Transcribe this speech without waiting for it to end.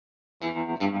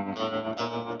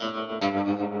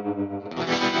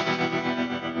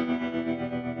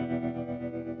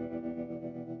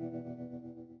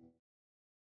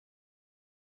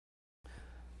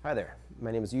Hi there,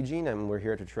 my name is Eugene and we're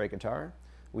here at Detroit Guitar.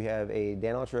 We have a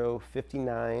Danelectro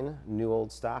 59 new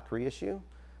old stock reissue.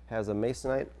 Has a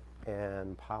masonite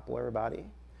and poplar body,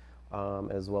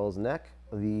 as well as neck.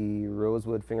 The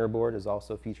rosewood fingerboard is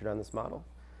also featured on this model.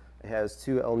 It has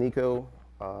two El Nico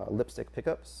lipstick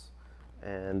pickups,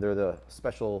 and they're the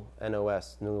special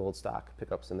NOS new old stock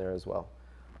pickups in there as well.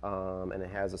 And it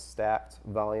has a stacked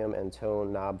volume and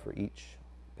tone knob for each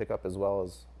pickup, as well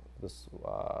as this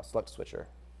select switcher.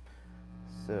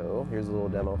 So here's a little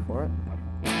demo for it.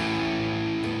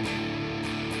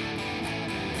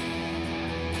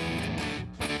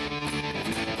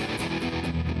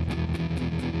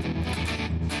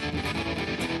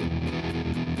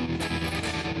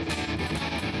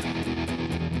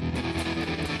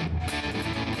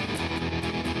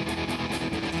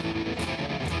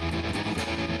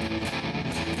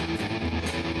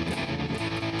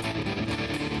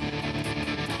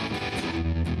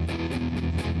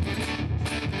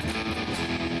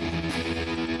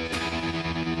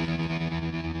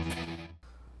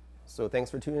 So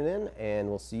thanks for tuning in, and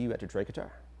we'll see you at Detroit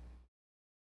Guitar.